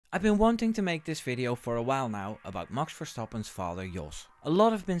I've been wanting to make this video for a while now about Max Verstappen's father Jos. A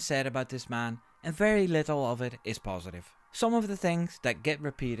lot has been said about this man and very little of it is positive. Some of the things that get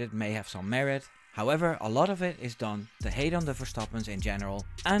repeated may have some merit, however a lot of it is done to hate on the Verstappens in general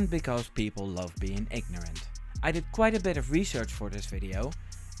and because people love being ignorant. I did quite a bit of research for this video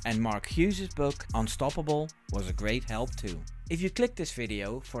and Mark Hughes' book Unstoppable was a great help too. If you click this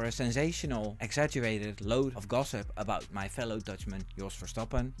video for a sensational, exaggerated load of gossip about my fellow Dutchman Jos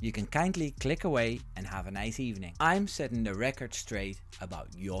Verstappen, you can kindly click away and have a nice evening. I'm setting the record straight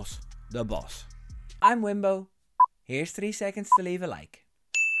about Jos The Boss. I'm Wimbo. Here's 3 seconds to leave a like.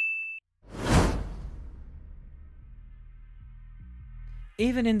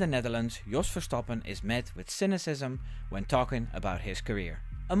 Even in the Netherlands, Jos Verstappen is met with cynicism when talking about his career.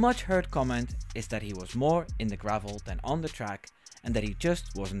 A much heard comment is that he was more in the gravel than on the track and that he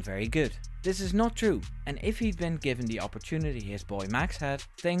just wasn't very good. This is not true, and if he'd been given the opportunity his boy Max had,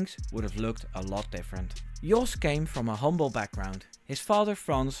 things would have looked a lot different. Jos came from a humble background. His father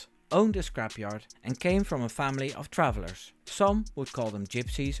Frans owned a scrapyard and came from a family of travelers. Some would call them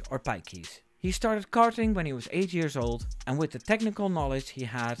gypsies or pikeys. He started karting when he was 8 years old, and with the technical knowledge he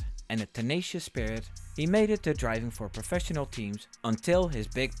had and a tenacious spirit, he made it to driving for professional teams until his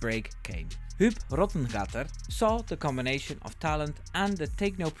big break came. Huub Rottengatter saw the combination of talent and the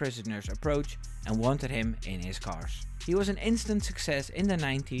take no prisoners approach and wanted him in his cars. He was an instant success in the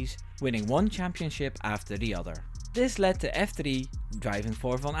 90s, winning one championship after the other. This led to F3 driving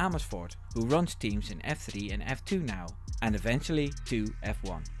for Van Amersfoort, who runs teams in F3 and F2 now, and eventually to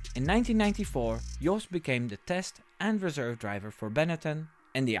F1. In 1994, Jos became the test and reserve driver for Benetton,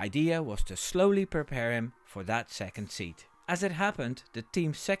 and the idea was to slowly prepare him for that second seat. As it happened, the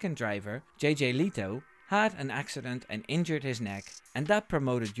team's second driver, JJ Lito, had an accident and injured his neck, and that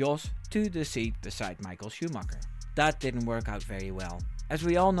promoted Jos to the seat beside Michael Schumacher. That didn't work out very well. As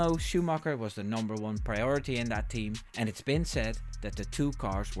we all know, Schumacher was the #1 priority in that team, and it's been said that the two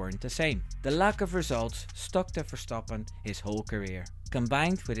cars weren't the same. The lack of results stuck to Verstappen his whole career.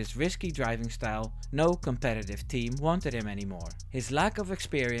 Combined with his risky driving style, no competitive team wanted him anymore. His lack of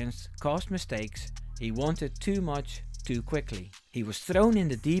experience caused mistakes, he wanted too much too quickly. He was thrown in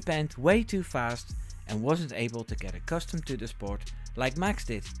the deep end way too fast and wasn't able to get accustomed to the sport like Max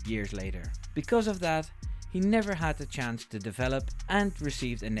did years later. Because of that, he never had the chance to develop and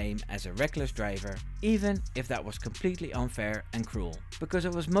received a name as a reckless driver, even if that was completely unfair and cruel, because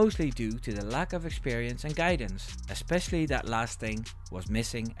it was mostly due to the lack of experience and guidance. Especially that last thing was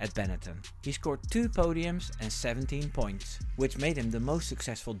missing at Benetton. He scored 2 podiums and 17 points, which made him the most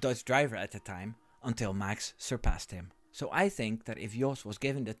successful Dutch driver at the time until Max surpassed him. So I think that if Jos was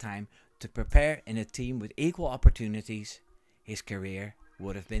given the time to prepare in a team with equal opportunities, his career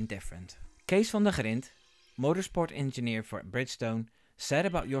would have been different. Kees van der Grind, motorsport engineer for Bridgestone, said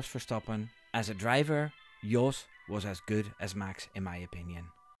about Jos Verstappen, "As a driver, Jos was as good as Max in my opinion."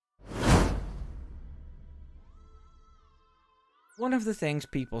 One of the things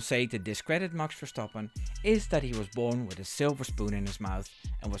people say to discredit Max Verstappen is that he was born with a silver spoon in his mouth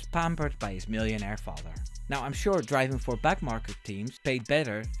and was pampered by his millionaire father. Now I'm sure driving for backmarket teams paid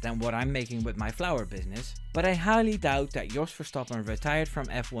better than what I'm making with my flower business, but I highly doubt that Jos Verstappen retired from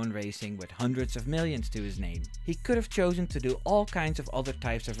F1 racing with hundreds of millions to his name. He could have chosen to do all kinds of other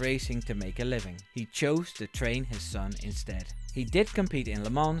types of racing to make a living. He chose to train his son instead. He did compete in Le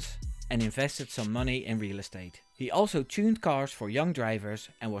Mans and invested some money in real estate. He also tuned cars for young drivers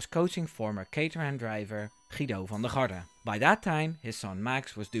and was coaching former Caterham driver Guido van der Garde. By that time, his son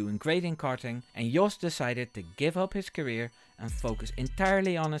Max was doing great in karting and Jos decided to give up his career and focus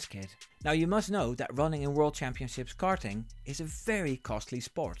entirely on his kid. Now you must know that running in World Championships karting is a very costly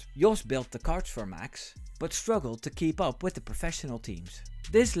sport. Jos built the karts for Max, but struggled to keep up with the professional teams.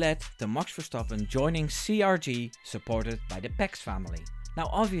 This led to Max Verstappen joining CRG, supported by the Pex family. Now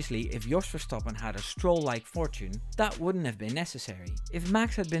obviously, if Jos Verstappen had a Stroll-like fortune, that wouldn't have been necessary. If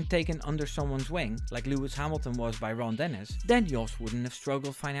Max had been taken under someone's wing, like Lewis Hamilton was by Ron Dennis, then Jos wouldn't have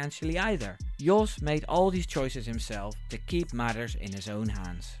struggled financially either. Jos made all these choices himself to keep matters in his own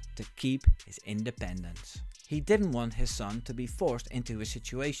hands, to keep his independence. He didn't want his son to be forced into a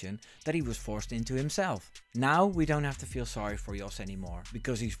situation that he was forced into himself. Now we don't have to feel sorry for Jos anymore,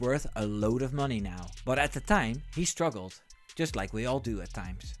 because he's worth a load of money now. But at the time, he struggled. Just like we all do at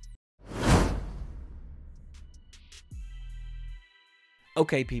times.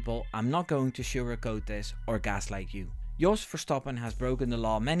 Okay people, I'm not going to sugarcoat this or gaslight you. Jos Verstappen has broken the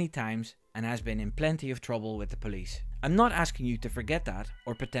law many times and has been in plenty of trouble with the police. I'm not asking you to forget that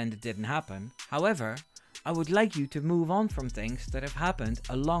or pretend it didn't happen. However, I would like you to move on from things that have happened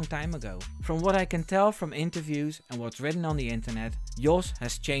a long time ago. From what I can tell from interviews and what's written on the internet, Jos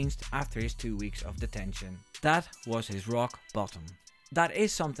has changed after his 2 weeks of detention. That was his rock bottom. That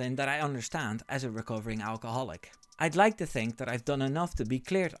is something that I understand as a recovering alcoholic. I'd like to think that I've done enough to be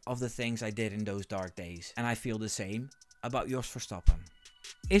cleared of the things I did in those dark days, and I feel the same about Jos Verstappen.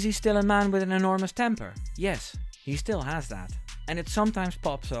 Is he still a man with an enormous temper? Yes, he still has that. And it sometimes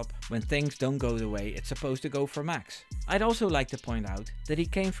pops up when things don't go the way it's supposed to go for Max. I'd also like to point out that he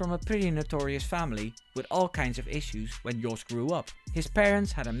came from a pretty notorious family with all kinds of issues when Jos grew up. His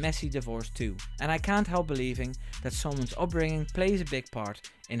parents had a messy divorce too, and I can't help believing that someone's upbringing plays a big part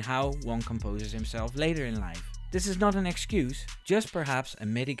in how one composes himself later in life. This is not an excuse, just perhaps a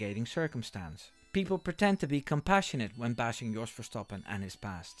mitigating circumstance. People pretend to be compassionate when bashing Jos Verstappen and his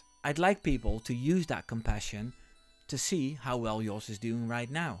past. I'd like people to use that compassion to see how well Jos is doing right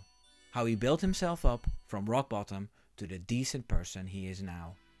now. How he built himself up from rock bottom to the decent person he is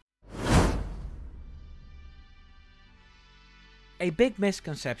now. A big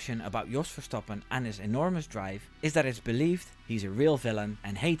misconception about Jos Verstappen and his enormous drive is that it's believed he's a real villain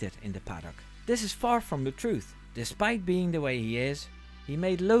and hated in the paddock. This is far from the truth. Despite being the way he is, he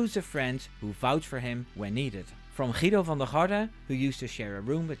made loads of friends who vouch for him when needed. From Guido van der Garde, who used to share a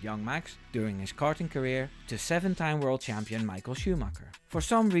room with young Max during his karting career, to 7-time world champion Michael Schumacher. For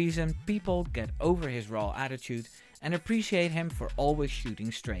some reason, people get over his raw attitude and appreciate him for always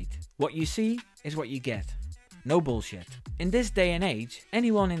shooting straight. What you see is what you get. No bullshit. In this day and age,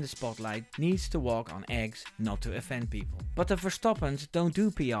 anyone in the spotlight needs to walk on eggs not to offend people. But the Verstappens don't do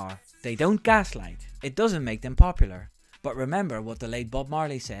PR. They don't gaslight. It doesn't make them popular. But remember what the late Bob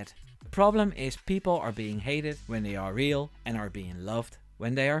Marley said. The problem is people are being hated when they are real and are being loved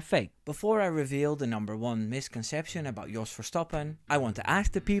when they are fake. Before I reveal the number one misconception about Jos Verstappen, I want to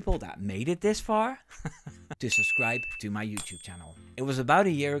ask the people that made it this far to subscribe to my YouTube channel. It was about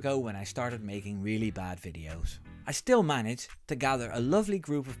a year ago when I started making really bad videos. I still managed to gather a lovely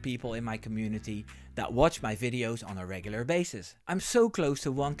group of people in my community that watch my videos on a regular basis. I'm so close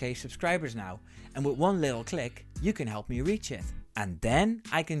to 1K subscribers now, and with one little click you can help me reach it. And then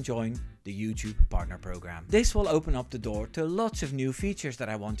I can join the YouTube partner program. This will open up the door to lots of new features that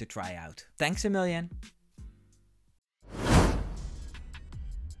I want to try out. Thanks a million.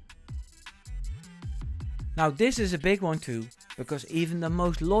 Now this is a big one too, because even the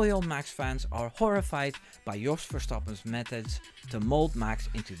most loyal Max fans are horrified by Jos Verstappen's methods to mold Max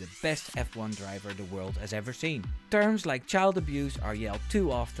into the best F1 driver the world has ever seen. Terms like child abuse are yelled too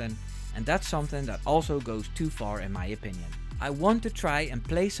often, and that's something that also goes too far in my opinion. I want to try and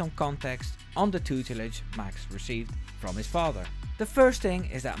place some context on the tutelage Max received from his father. The first thing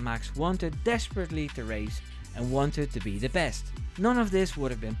is that Max wanted desperately to race and wanted to be the best. None of this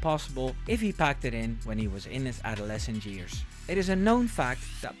would have been possible if he packed it in when he was in his adolescent years. It is a known fact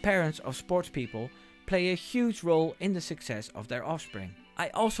that parents of sports people play a huge role in the success of their offspring. I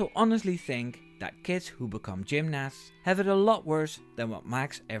also honestly think that kids who become gymnasts have it a lot worse than what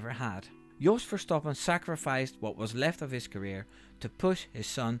Max ever had. Jos Verstappen sacrificed what was left of his career to push his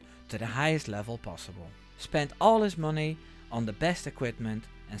son to the highest level possible. Spent all his money on the best equipment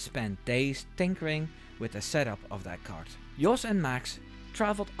and spent days tinkering with the setup of that kart. Jos and Max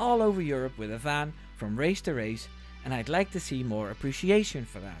traveled all over Europe with a van from race to race, and I'd like to see more appreciation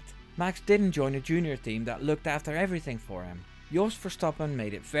for that. Max didn't join a junior team that looked after everything for him. Jos Verstappen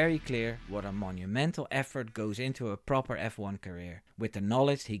made it very clear what a monumental effort goes into a proper F1 career, with the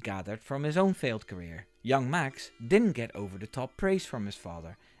knowledge he gathered from his own failed career. Young Max didn't get over the top praise from his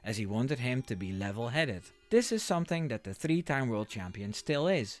father, as he wanted him to be level-headed. This is something that the 3-time world champion still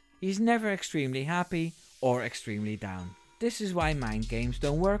is. He's never extremely happy or extremely down. This is why mind games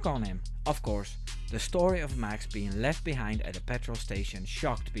don't work on him. Of course, the story of Max being left behind at a petrol station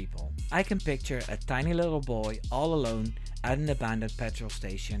shocked people. I can picture a tiny little boy all alone at an abandoned petrol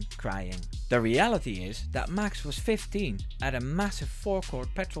station crying. The reality is that Max was 15 at a massive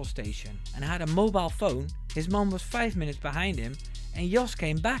forecourt petrol station and had a mobile phone. His mom was 5 minutes behind him and Jos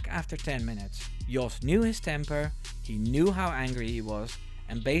came back after 10 minutes. Jos knew his temper, he knew how angry he was,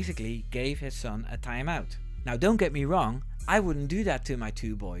 and basically gave his son a timeout. Now don't get me wrong, I wouldn't do that to my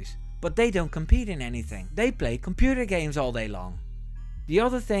two boys, but they don't compete in anything. They play computer games all day long. The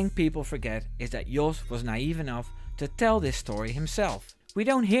other thing people forget is that Jos was naive enough to tell this story himself. We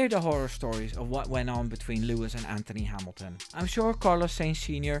don't hear the horror stories of what went on between Lewis and Anthony Hamilton. I'm sure Carlos Sainz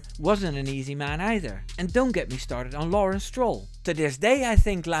Sr. wasn't an easy man either. And don't get me started on Lawrence Stroll. To this day I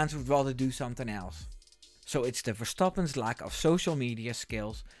think Lance would rather do something else. So it's the Verstappen's lack of social media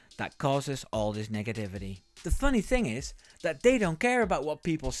skills that causes all this negativity. The funny thing is that they don't care about what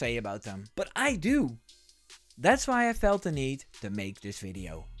people say about them, but I do. That's why I felt the need to make this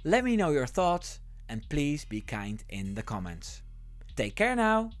video. Let me know your thoughts and please be kind in the comments. Take care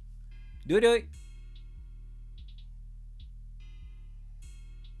now. Doei doei!